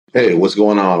Hey, what's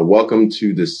going on? Welcome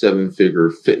to the Seven Figure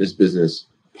Fitness Business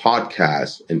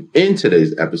Podcast. And in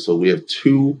today's episode, we have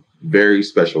two very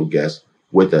special guests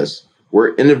with us.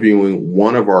 We're interviewing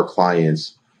one of our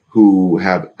clients who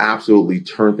have absolutely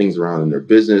turned things around in their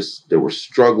business. They were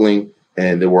struggling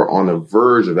and they were on the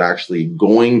verge of actually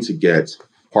going to get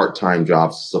part-time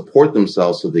jobs to support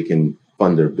themselves so they can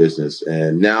fund their business.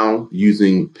 And now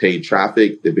using paid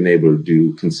traffic, they've been able to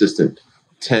do consistent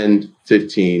 10,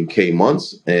 15K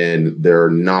months, and they're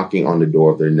knocking on the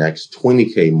door of their next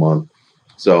 20K month.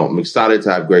 So I'm excited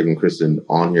to have Greg and Kristen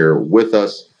on here with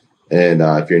us. And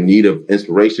if you're in need of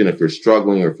inspiration, if you're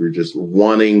struggling, or if you're just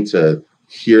wanting to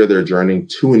hear their journey,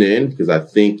 tune in because I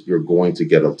think you're going to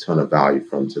get a ton of value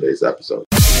from today's episode.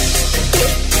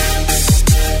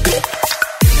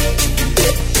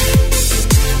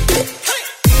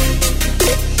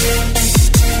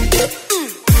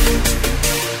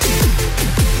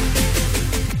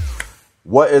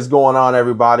 What is going on,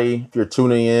 everybody? If you're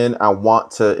tuning in, I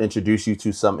want to introduce you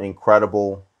to some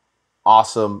incredible,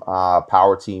 awesome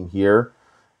power team here.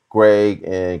 Greg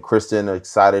and Kristen are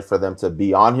excited for them to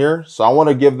be on here. So I want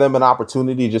to give them an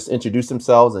opportunity to just introduce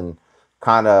themselves and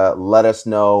kind of let us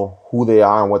know who they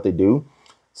are and what they do.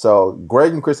 So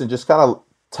Greg and Kristen, just kind of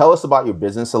tell us about your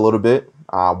business a little bit.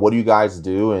 What do you guys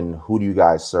do and who do you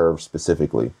guys serve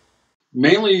specifically?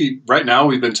 Mainly right now,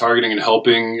 we've been targeting and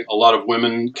helping a lot of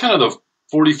women, kind of the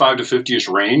 45 to 50-ish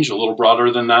range, a little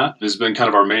broader than that, has been kind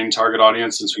of our main target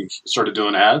audience since we've started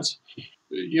doing ads.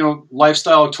 You know,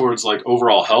 lifestyle towards like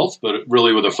overall health, but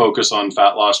really with a focus on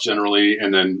fat loss generally,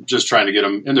 and then just trying to get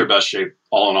them in their best shape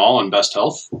all in all and best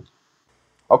health.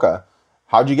 Okay.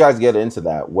 How'd you guys get into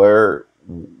that?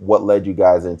 What led you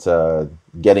guys into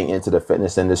getting into the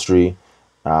fitness industry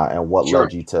and what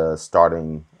led you to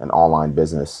starting an online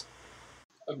business?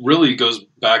 It really goes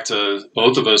back to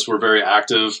both of us. We're very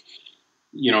active,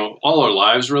 you know, all our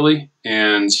lives really.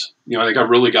 And, you know, I think I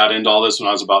really got into all this when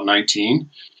I was about 19.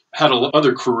 Had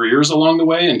other careers along the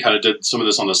way and kind of did some of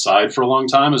this on the side for a long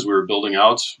time as we were building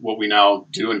out what we now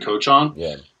do and coach on.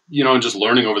 Yeah. You know, and just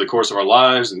learning over the course of our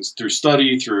lives and through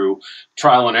study, through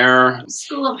trial and error.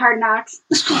 School of Hard Knocks.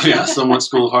 Somewhat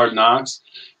School of Hard Knocks.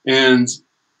 And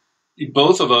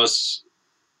both of us,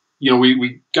 you know,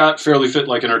 we got fairly fit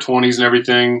like in our 20s and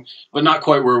everything, but not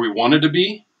quite where we wanted to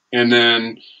be. And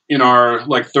then in our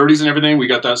like 30s and everything, we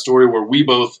got that story where we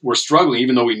both were struggling,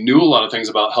 even though we knew a lot of things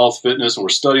about health, fitness, and we're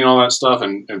studying all that stuff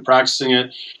and practicing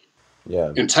it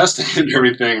and testing it and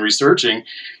everything, researching.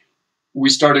 We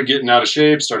started getting out of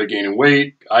shape, started gaining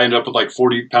weight. I ended up with like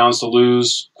 40 pounds to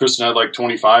lose. Kristen had like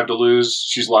 25 to lose.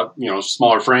 She's a lot, you know,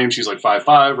 smaller frame. She's like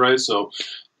 5'5", right? So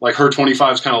like her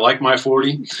 25 is kind of like my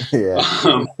 40. Yeah.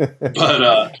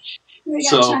 But we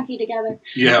got chunky together.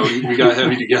 Yeah, we got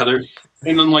heavy together.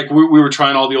 And then like we were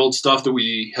trying all the old stuff that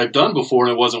we had done before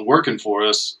and it wasn't working for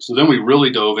us. So then we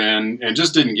really dove in and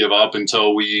just didn't give up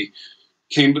until we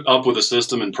came up with a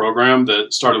system and program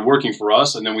that started working for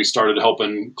us. And then we started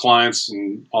helping clients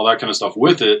and all that kind of stuff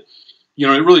with it. You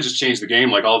know, it really just changed the game.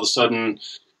 Like all of a sudden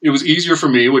it was easier for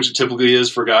me, which it typically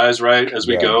is for guys, right? As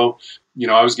we go, you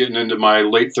know, I was getting into my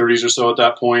late 30s or so at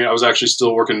that point. I was actually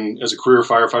still working as a career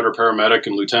firefighter, paramedic,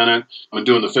 and lieutenant and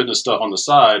doing the fitness stuff on the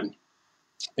side.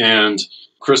 And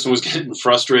Kristen was getting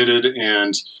frustrated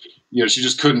and, you know, she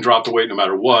just couldn't drop the weight no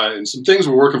matter what. And some things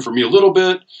were working for me a little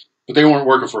bit, but they weren't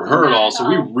working for her at all. So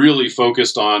we really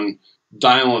focused on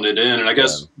dialing it in. And I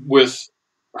guess with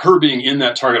her being in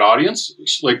that target audience,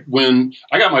 like when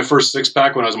I got my first six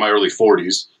pack when I was in my early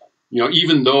 40s, you know,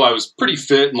 even though I was pretty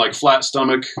fit and like flat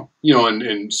stomach, you know,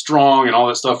 and strong and all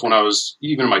that stuff when I was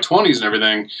even in my 20s and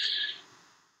everything,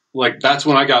 like that's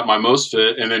when I got my most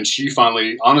fit. And then she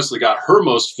finally honestly got her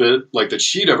most fit like that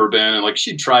she'd ever been. And like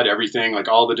she'd tried everything, like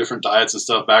all the different diets and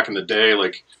stuff back in the day,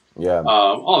 like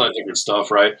all that different stuff,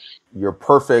 right? Your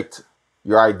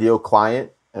ideal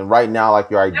client. And right now, like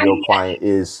your ideal client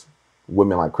is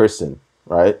women like Kristen,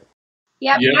 right?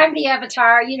 Yep, I'm the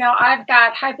avatar. You know, I've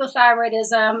got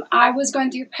hypothyroidism. I was going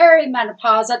through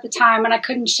perimenopause at the time and I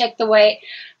couldn't shake the weight.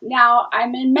 Now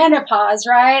I'm in menopause,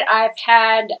 right? I've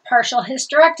had partial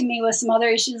hysterectomy with some other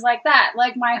issues like that.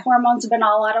 Like my hormones have been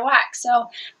all out of whack. So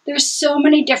there's so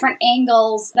many different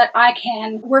angles that I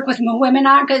can work with women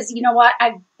on because you know what?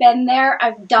 I've been there.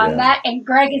 I've done that. And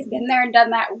Greg has been there and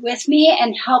done that with me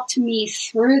and helped me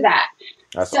through that.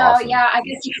 That's awesome. Yeah, I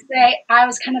guess you could say I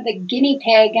was kind of the guinea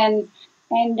pig and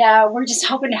we're just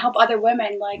hoping to help other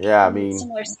women like I mean,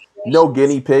 similar situations. No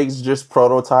guinea pigs, just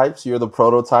prototypes. You're the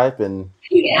prototype and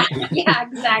yeah,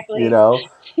 exactly. You know?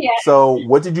 Yeah. So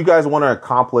what did you guys want to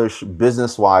accomplish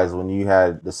business-wise when you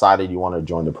had decided you wanted to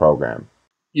join the program?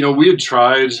 we had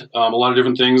tried a lot of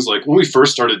different things. Like when we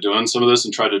first started doing some of this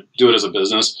and tried to do it as a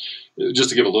business, just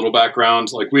to give a little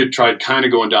background, like we had tried kind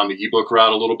of going down the ebook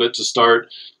route a little bit to start.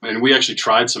 And we actually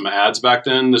tried some ads back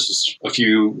then. This is a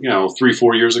few,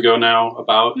 3-4 years ago now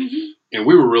about, and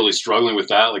we were really struggling with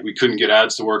that. Like we couldn't get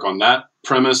ads to work on that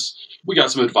premise. We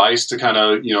got some advice to kind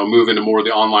of, move into more of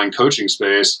the online coaching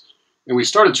space. And we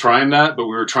started trying that, but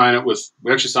we were trying it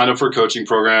we actually signed up for a coaching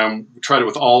program. We tried it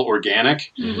with all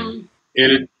organic. And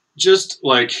it just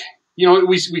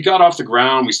we got off the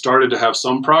ground. We started to have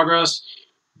some progress,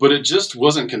 but it just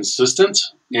wasn't consistent.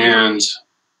 And,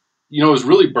 it was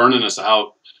really burning us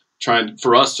out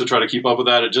for us to try to keep up with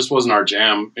that. It just wasn't our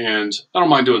jam. And I don't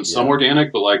mind doing some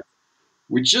organic, but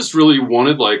we just really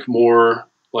wanted more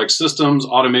systems,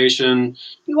 automation.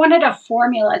 We wanted a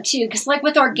formula too. Cause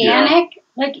with organic,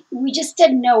 we just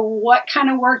didn't know what kind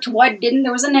of worked, what didn't.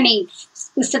 There wasn't any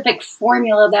specific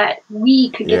formula that we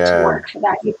could get to work for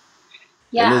that.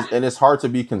 Yeah. And it's hard to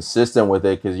be consistent with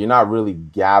it because you're not really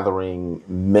gathering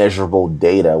measurable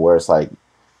data where it's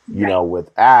with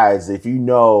ads, if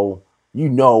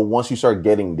once you start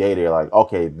getting data, you're like,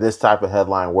 okay, this type of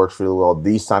headline works really well.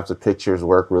 These types of pictures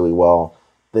work really well.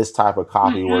 This type of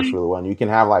copy works really well. And you can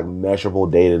have measurable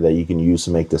data that you can use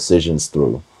to make decisions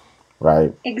through.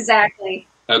 Right. Exactly.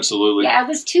 Absolutely. Yeah. It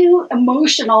was too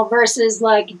emotional versus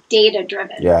data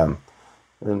driven. Yeah.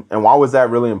 And why was that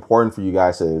really important for you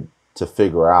guys to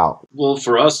figure out? Well,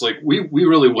 for us, we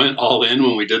really went all in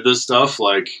when we did this stuff.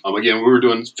 Again, we were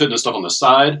doing fitness stuff on the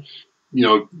side.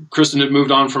 Kristen had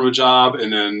moved on from a job,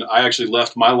 and then I actually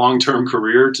left my long-term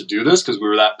career to do this because we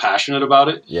were that passionate about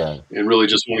it. Yeah. And really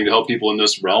just wanting to help people in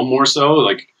this realm more so.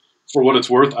 For what it's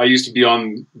worth, I used to be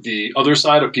on the other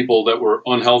side of people that were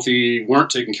unhealthy, weren't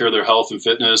taking care of their health and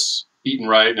fitness, eating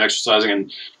right and exercising.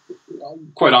 And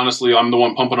quite honestly, I'm the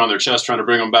one pumping on their chest, trying to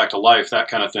bring them back to life, that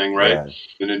kind of thing, right? Yeah.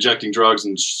 And injecting drugs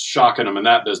and shocking them in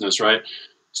that business, right?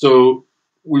 So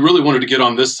we really wanted to get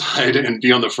on this side and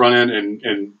be on the front end.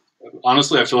 And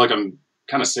honestly, I feel like I'm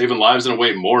kind of saving lives in a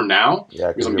way more now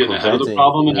because I'm getting ahead of the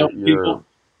problem and helping people.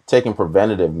 Taking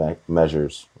preventative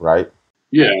measures, right?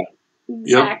 Yeah.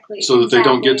 Exactly. Yep. So that they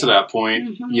don't get to that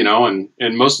point,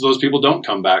 and most of those people don't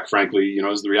come back, frankly,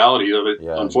 is the reality of it,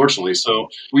 unfortunately. So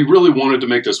we really wanted to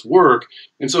make this work.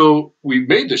 And so we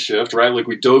made the shift, right?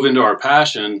 We dove into our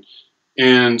passion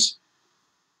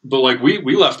but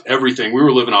we left everything. We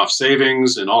were living off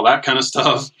savings and all that kind of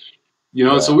stuff,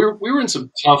 so we were in some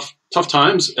tough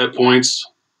times at points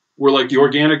where the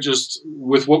organic, just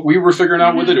with what we were figuring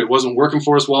out with it wasn't working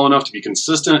for us well enough to be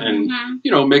consistent and,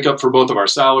 make up for both of our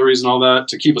salaries and all that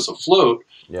to keep us afloat.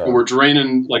 Yeah. And we're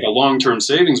draining a long-term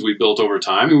savings we built over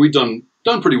time. And we've done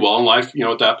pretty well in life,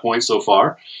 at that point so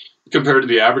far compared to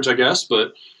the average, I guess.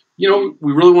 But, we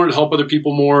really wanted to help other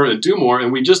people more and do more.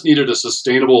 And we just needed a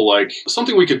sustainable,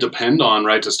 something we could depend on,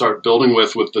 right, to start building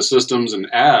with the systems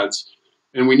and ads.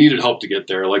 And we needed help to get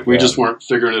there. We just weren't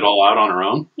figuring it all out on our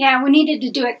own. Yeah, we needed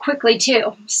to do it quickly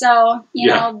too. So, you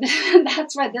know,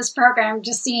 that's why this program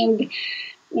just seemed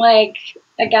like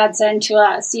a godsend to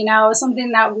us,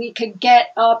 something that we could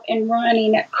get up and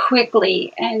running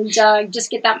quickly and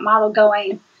just get that model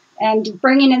going and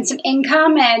bringing in some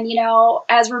income. And,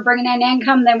 as we're bringing in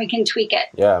income, then we can tweak it.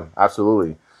 Yeah,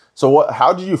 absolutely. So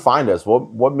how did you find us?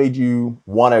 What made you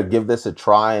want to give this a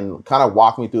try and kind of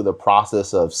walk me through the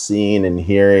process of seeing and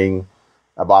hearing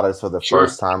about us for the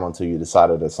first time until you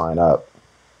decided to sign up?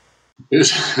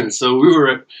 So we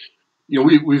were,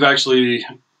 we've actually,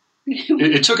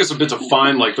 it took us a bit to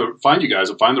find you guys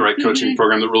and find the right coaching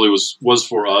program that really was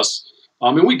for us.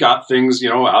 And we got things,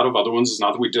 out of other ones. It's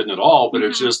not that we didn't at all, but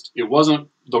it wasn't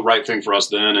the right thing for us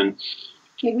then. And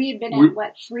we had been in,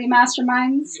 3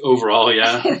 masterminds? Overall,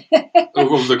 yeah.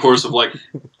 over the course of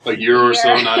a year or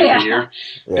so, not even a year.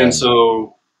 Yeah. And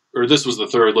so, or this was the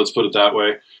 3rd, let's put it that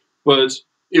way. But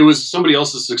it was somebody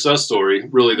else's success story,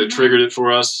 really, that triggered it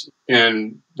for us.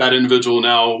 And that individual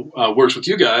now works with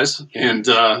you guys and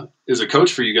is a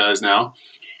coach for you guys now.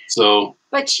 So...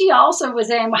 But she also was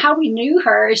in, how we knew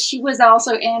her, she was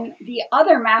also in the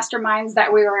other masterminds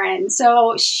that we were in.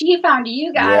 So she found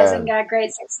you guys and got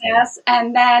great success.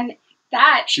 And then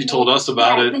she told us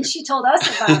about it. Then she told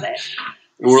us about it.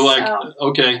 And we're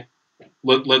okay,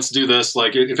 let's do this.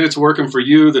 If it's working for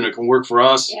you, then it can work for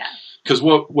us. Yeah. Because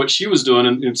what she was doing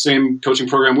in the same coaching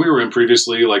program we were in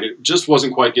previously, it just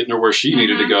wasn't quite getting her where she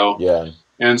needed to go. Yeah.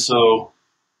 And so,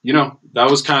 that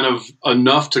was kind of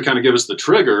enough to kind of give us the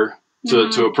trigger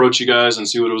to approach you guys and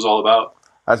see what it was all about.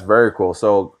 That's very cool.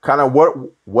 So kind of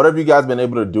what have you guys been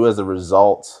able to do as a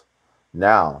result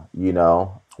now?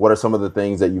 What are some of the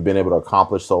things that you've been able to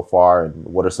accomplish so far? And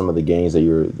what are some of the gains that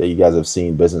you guys have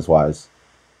seen business-wise?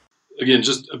 again,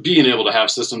 just being able to have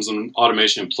systems and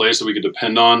automation in place that we could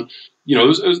depend on.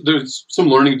 There's some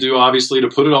learning to do, obviously, to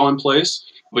put it all in place.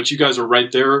 But you guys are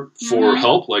right there for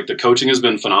help. Like the coaching has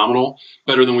been phenomenal,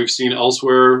 better than we've seen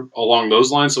elsewhere along those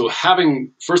lines. So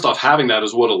having that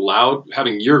is what allowed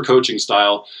having your coaching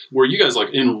style where you guys like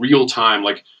in real time,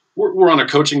 like we're on a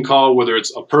coaching call, whether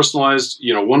it's a personalized,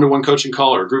 one-to-one coaching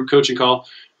call or a group coaching call,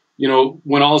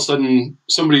 when all of a sudden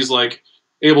somebody's like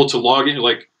able to log in,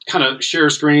 like kind of share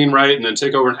screen, right? And then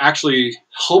take over and actually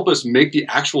help us make the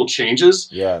actual changes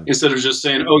instead of just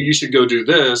saying, oh, you should go do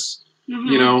this.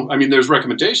 There's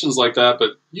recommendations like that,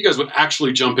 but you guys would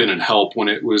actually jump in and help when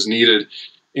it was needed.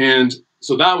 And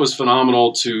so that was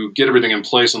phenomenal to get everything in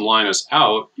place and line us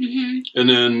out. And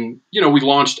then, we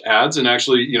launched ads and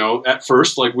actually, at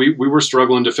first, like we were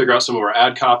struggling to figure out some of our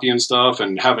ad copy and stuff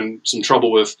and having some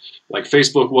trouble with like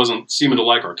Facebook wasn't seeming to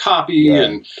like our copy.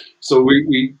 And so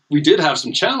we did have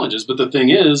some challenges, but the thing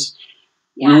is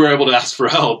we were able to ask for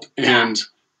help and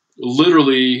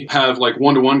literally have like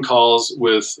one-to-one calls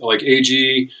with like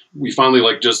AG. We finally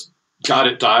like just got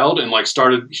it dialed and like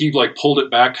he like pulled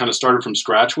it back, kind of started from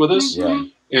scratch with us.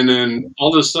 And then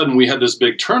all of a sudden we had this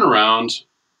big turnaround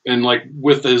and like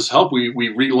with his help, we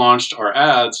relaunched our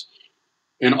ads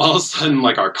and all of a sudden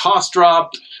like our costs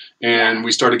dropped and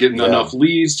we started getting enough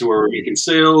leads to where we're making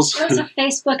sales. It was a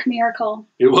Facebook miracle.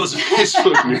 It was a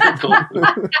Facebook miracle.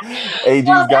 AG's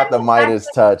got the Midas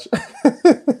touch.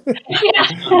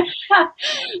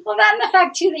 Well, that and the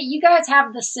fact too that you guys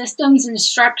have the systems and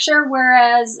structure,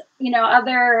 whereas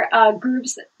other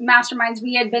groups, masterminds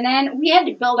we had been in, we had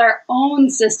to build our own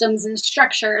systems and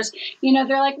structures. They're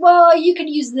like, well, you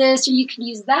could use this or you could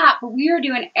use that, but we were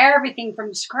doing everything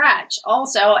from scratch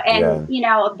also, and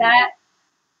that.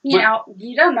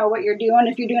 You don't know what you're doing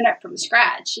if you're doing it from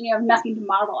scratch. You have nothing to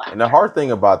model after. And the hard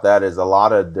thing about that is a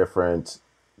lot of different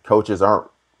coaches aren't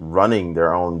running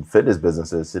their own fitness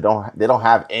businesses. They don't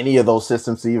have any of those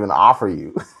systems to even offer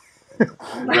you.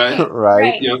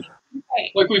 Right.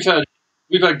 Like we've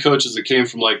had coaches that came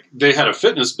from like they had a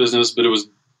fitness business, but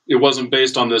it wasn't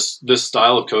based on this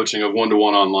style of coaching of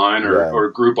one-to-one online or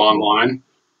group online.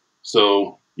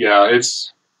 So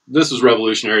this is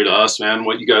revolutionary to us, man.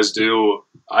 What you guys do,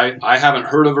 I haven't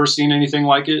heard of or seen anything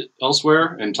like it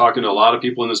elsewhere, and talking to a lot of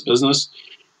people in this business.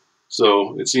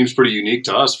 So it seems pretty unique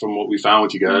to us from what we found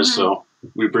with you guys. So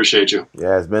we appreciate you.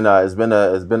 Yeah, it's been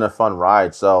a fun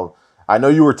ride. So I know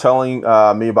you were telling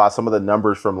me about some of the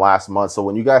numbers from last month. So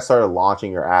when you guys started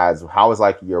launching your ads, how was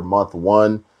like your month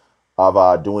one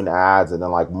of doing ads, and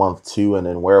then like month two, and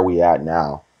then where are we at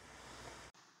now?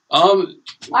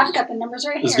 I've got the numbers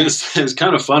right here. It's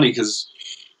kind of funny because,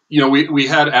 we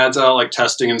had ads out like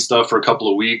testing and stuff for a couple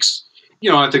of weeks.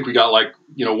 I think we got like,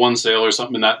 one sale or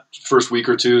something in that first week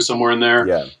or two, somewhere in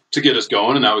there to get us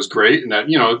going. And that was great. And that,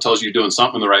 it tells you you're doing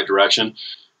something in the right direction.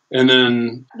 And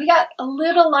then we got a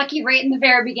little lucky right in the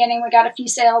very beginning. We got a few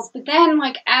sales, but then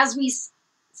like as we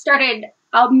started,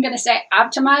 I'm going to say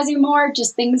optimizing more,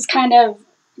 just things kind of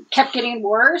kept getting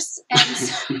worse, and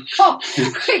so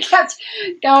we kept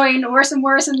going worse and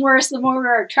worse and worse the more we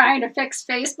were trying to fix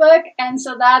Facebook. And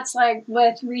so that's like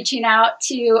with reaching out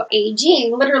to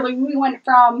AG, literally we went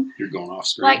from you're going off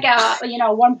screen like a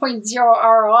 1.0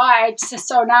 ROI to,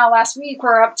 so now last week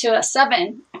we're up to a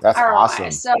 7. That's ROI.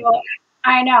 awesome. So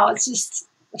I know, it's just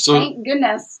thank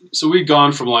goodness. So we'd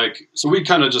gone from we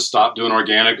kind of just stopped doing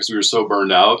organic because we were so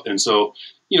burned out, and so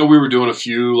we were doing a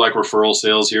few like referral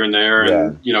sales here and there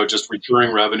and, just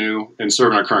recurring revenue and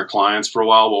serving our current clients for a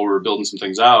while we were building some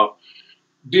things out.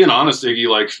 Being honest, Iggy,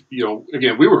 like,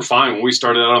 again, we were fine when we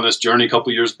started out on this journey a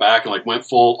couple of years back and like went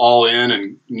full all in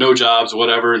and no jobs,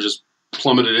 whatever, and just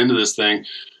plummeted into this thing.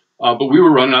 But we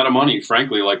were running out of money,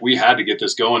 frankly. Like we had to get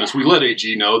this going. And so we let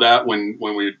AG know that when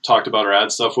we talked about our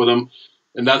ad stuff with him.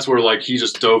 And that's where like he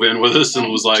just dove in with us and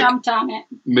was like, jumped on it,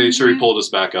 made sure he pulled us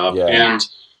back up. Yeah. And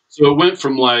so it went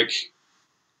from like,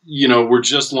 we're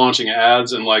just launching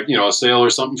ads and like, a sale or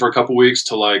something for a couple weeks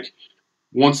to like,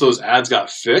 once those ads got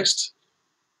fixed,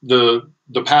 the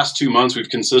past 2 months we've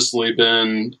consistently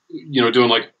been, doing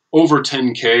like over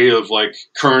 10K of like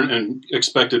current and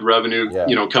expected revenue,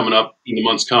 coming up in the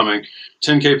months coming.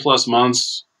 10K plus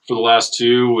months for the last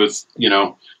 2 with,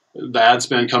 the ad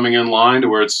spend coming in line to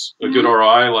where it's a good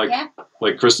ROI.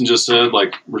 Like Kristen just said,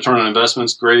 like return on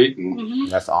investment's great. And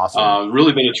that's awesome.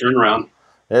 Really been a turnaround.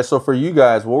 Yeah. So for you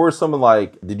guys, what were some of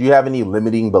like, did you have any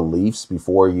limiting beliefs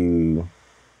before you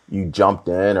jumped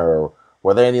in, or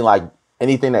were there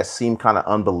anything that seemed kind of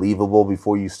unbelievable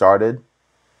before you started?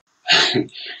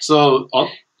 So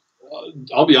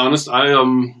I'll be honest. I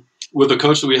with the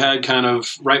coach that we had kind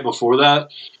of right before that,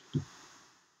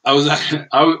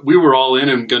 we were all in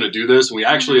and going to do this. And we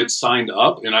actually had signed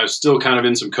up, and I was still kind of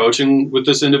in some coaching with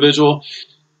this individual.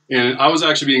 And I was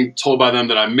actually being told by them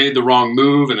that I made the wrong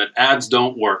move and that ads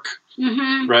don't work.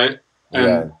 Right.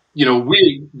 And,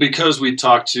 because we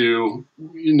talked to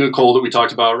Nicole that we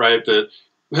talked about, right, that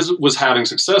was having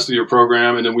success with your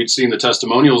program, and then we'd seen the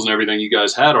testimonials and everything you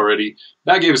guys had already,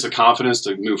 that gave us the confidence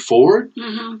to move forward.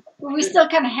 Well, we still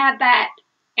kind of had that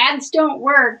ads don't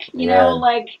work, you know,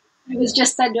 like it was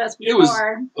just said to us before. It was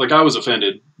like, I was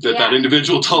offended that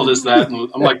individual told us that. And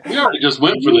I'm like, we already just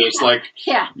went for this. Like,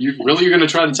 you're going to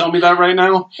try to tell me that right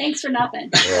now? Thanks for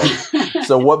nothing.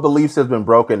 So what beliefs have been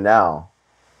broken now?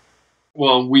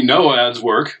 Well, we know ads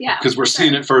work because we're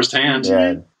seeing it firsthand,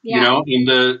 and we've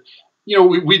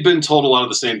been told a lot of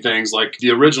the same things. Like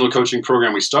the original coaching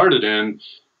program we started in,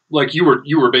 like you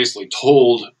were basically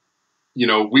told,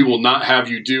 we will not have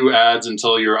you do ads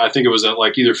until I think it was at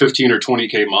like either 15 or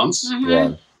 20K months,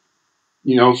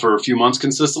 for a few months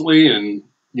consistently. And,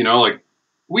 like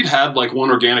we'd had like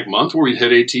one organic month where we'd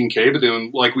hit 18K, but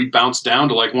then like we bounced down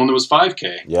to like one that was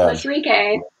 5K. Or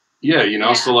 3K.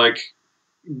 So like,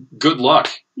 good luck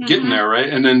getting there, right?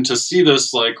 And then to see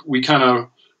this, like we kind of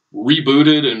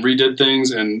rebooted and redid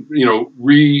things, and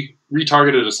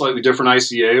retargeted a slightly different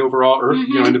ICA overall, or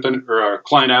independent or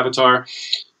client avatar,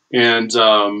 and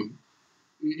to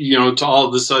all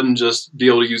of a sudden just be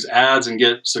able to use ads and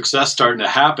get success starting to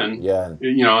happen.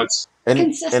 It's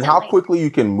and how quickly you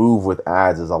can move with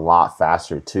ads is a lot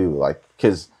faster too. Like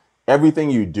because everything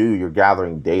you do, you're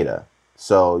gathering data.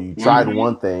 So you tried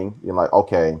one thing, you're like,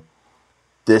 okay,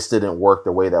 this didn't work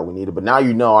the way that we needed, but now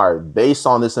all right, based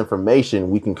on this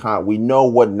information, we know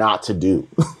what not to do,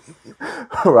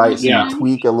 right? So you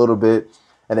tweak a little bit,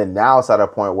 and then now it's at a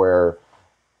point where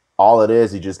all it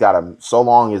is, you just gotta, so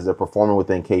long as they're performing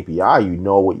within KPI, you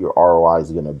know what your ROI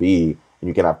is gonna be, and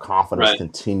you can have confidence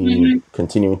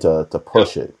continuing to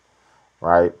push it,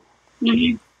 right?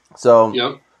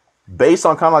 So based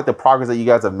on kind of like the progress that you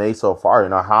guys have made so far,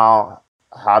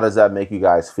 how does that make you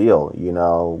guys feel?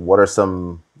 What are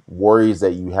some worries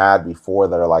that you had before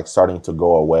that are like starting to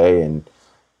go away, and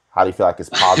how do you feel like it's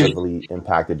positively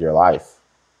impacted your life?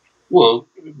 Well,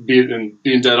 being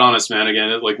dead honest, man,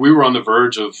 again, like we were on the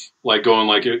verge of like going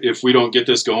like, if we don't get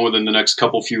this going within the next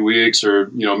few weeks or,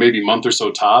 maybe month or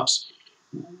so tops,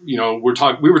 we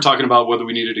were talking about whether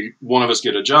we needed to, one of us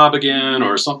get a job again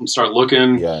or something, start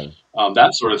looking, that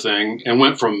sort of thing. And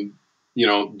went from,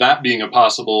 that being a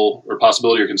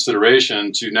possibility or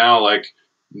consideration to now like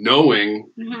knowing,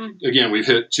 again, we've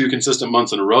hit 2 consistent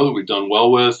months in a row that we've done well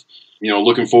with,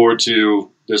 looking forward to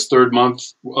this 3rd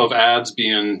month of ads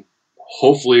being,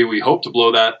 hopefully we hope to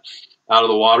blow that out of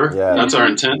the water. That's our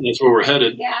intent. That's where we're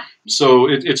headed. So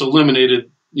it's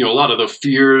eliminated, a lot of the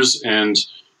fears. And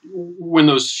when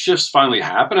those shifts finally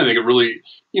happen, I think it really,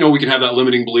 we can have that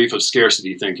limiting belief of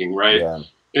scarcity thinking, right?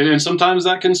 And sometimes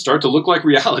that can start to look like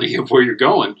reality of where you're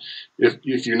going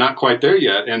if you're not quite there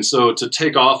yet. And so to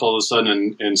take off all of a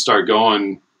sudden and start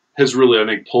going has really, I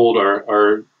think, pulled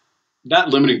our that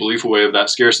limiting belief away of that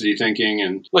scarcity thinking.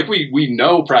 And like we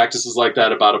know practices like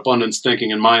that about abundance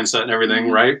thinking and mindset and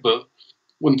everything, right? But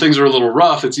when things are a little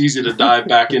rough, it's easy to dive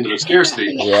back into the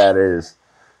scarcity. Yeah, it is.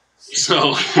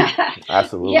 So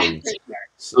absolutely.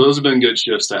 So those have been good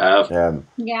shifts to have.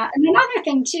 Yeah. And another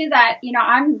thing too that,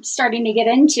 I'm starting to get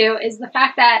into is the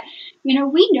fact that,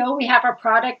 we know we have a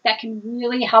product that can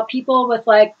really help people with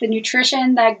like the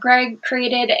nutrition that Greg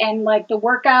created and like the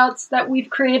workouts that we've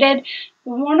created.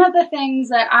 But one of the things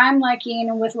that I'm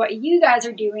liking with what you guys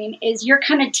are doing is you're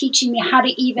kind of teaching me how to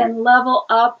even level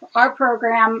up our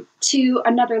program to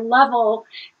another level,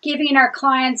 giving our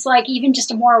clients like even just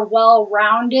a more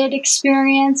well-rounded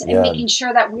experience and making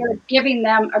sure that we're giving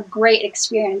them a great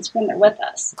experience when they're with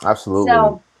us. Absolutely.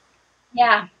 So,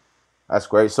 yeah. That's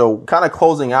great. So kind of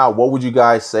closing out, what would you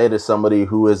guys say to somebody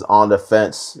who is on the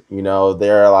fence?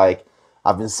 They're like,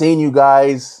 I've been seeing you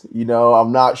guys,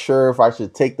 I'm not sure if I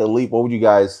should take the leap. What would you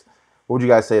guys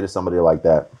say to somebody like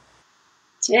that?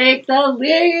 Take the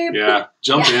leap. Yeah.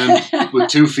 Jump in with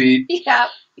 2 feet. Yeah.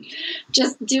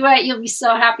 Just do it. You'll be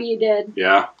so happy you did.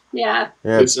 Yeah.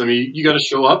 You got to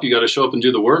show up. You got to show up and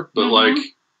do the work. But like,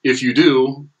 if you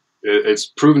do, it's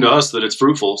proven to us that it's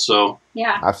fruitful. So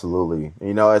yeah, absolutely.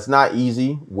 It's not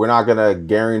easy. We're not going to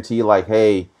guarantee like,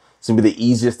 hey, it's going to be the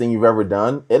easiest thing you've ever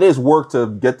done. It is work to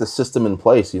get the system in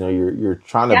place. You're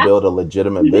trying to build a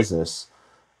legitimate business,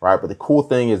 right? But the cool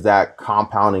thing is that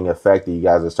compounding effect that you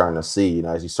guys are starting to see,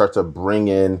 as you start to bring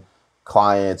in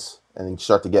clients and you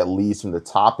start to get leads from the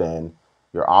top end,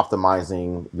 you're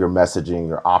optimizing your messaging,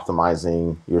 you're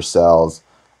optimizing your sales,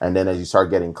 And then as you start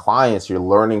getting clients, you're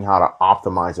learning how to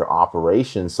optimize your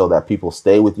operations so that people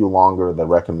stay with you longer, that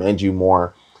recommend you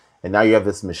more. And now you have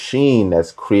this machine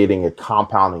that's creating a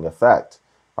compounding effect.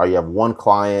 Or you have one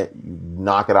client, you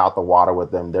knock it out the water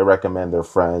with them, they recommend their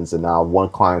friends, and now one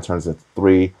client turns into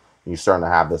 3, and you're starting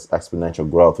to have this exponential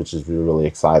growth, which is really, really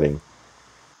exciting.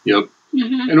 Yep.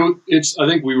 And I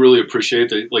think we really appreciate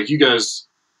that. Like, you guys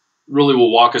really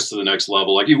will walk us to the next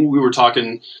level. Like, even we were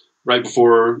talking right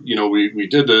before, we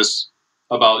did this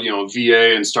about,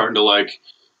 VA and starting to, like,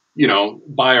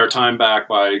 buy our time back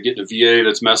by getting a VA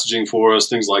that's messaging for us,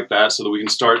 things like that, so that we can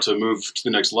start to move to the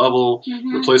next level,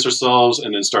 replace ourselves,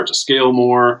 and then start to scale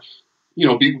more,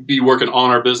 be working on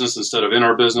our business instead of in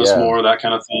our business more, that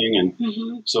kind of thing.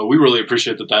 And so we really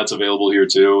appreciate that that's available here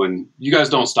too. And you guys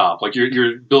don't stop. Like,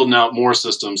 you're building out more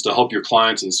systems to help your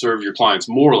clients and serve your clients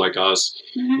more like us,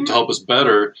 to help us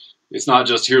better. It's not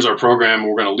just, here's our program,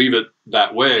 we're going to leave it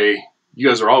that way. You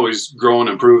guys are always growing,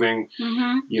 improving,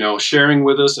 sharing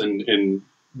with us and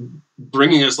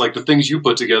bringing us, like, the things you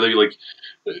put together. Like,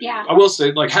 I will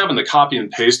say, like, having the copy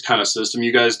and paste kind of system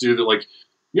you guys do, that, like,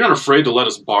 you're not afraid to let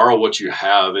us borrow what you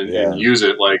have and use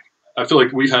it. Like, I feel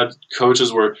like we've had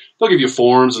coaches where they'll give you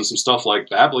forms and some stuff like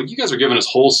that, but, like, you guys are giving us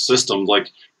whole systems. Like,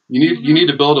 you need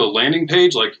to build a landing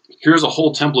page. Like, here's a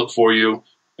whole template for you,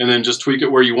 and then just tweak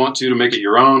it where you want to make it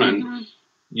your own. And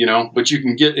but you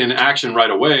can get in action right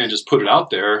away and just put it out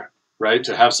there, right,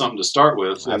 to have something to start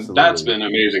with. And that's been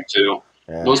amazing too.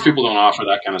 Yeah. Most people don't offer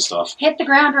that kind of stuff. Hit the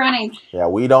ground running. Yeah,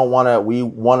 we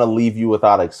want to leave you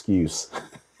without excuse.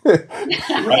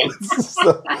 Right.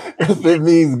 So if it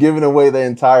means giving away the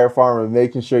entire farm and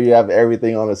making sure you have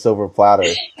everything on a silver platter,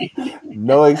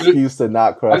 no excuse to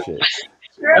not crush it.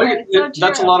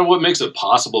 That's a lot of what makes it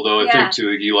possible, though, I think,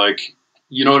 too.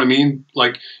 You know what I mean?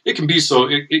 Like, it can be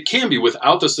it can be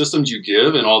without the systems you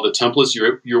give and all the templates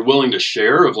you're willing to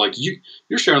share, of, like,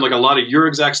 you're sharing, like, a lot of your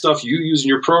exact stuff you use in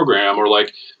your program, or,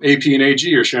 like, AP and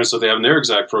AG are sharing stuff they have in their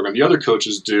exact program. The other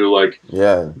coaches do, like,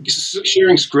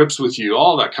 sharing scripts with you,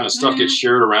 all that kind of stuff gets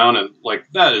shared around. And, like,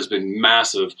 that has been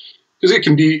massive, because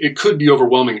it could be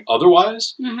overwhelming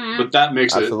otherwise, but that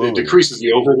makes it decreases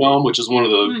the overwhelm, which is one of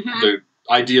the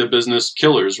idea business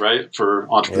killers, right,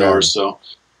 for entrepreneurs. So.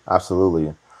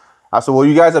 Absolutely. Well,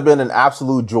 you guys have been an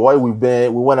absolute joy. We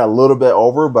went a little bit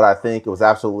over, but I think it was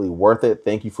absolutely worth it.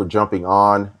 Thank you for jumping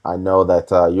on. I know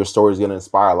that your story is going to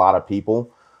inspire a lot of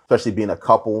people, especially being a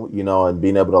couple, and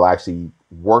being able to actually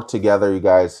work together. You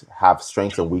guys have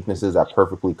strengths and weaknesses that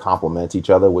perfectly complement each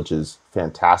other, which is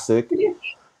fantastic.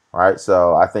 All right.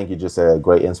 So I think you're just a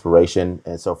great inspiration.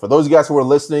 And so for those of you guys who are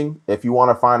listening, if you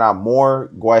want to find out more,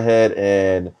 go ahead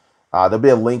and there'll be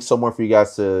a link somewhere for you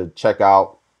guys to check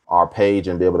out our page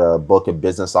and be able to book a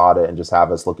business audit and just have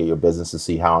us look at your business to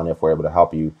see how and if we're able to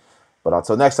help you. But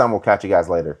until next time, we'll catch you guys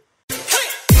later.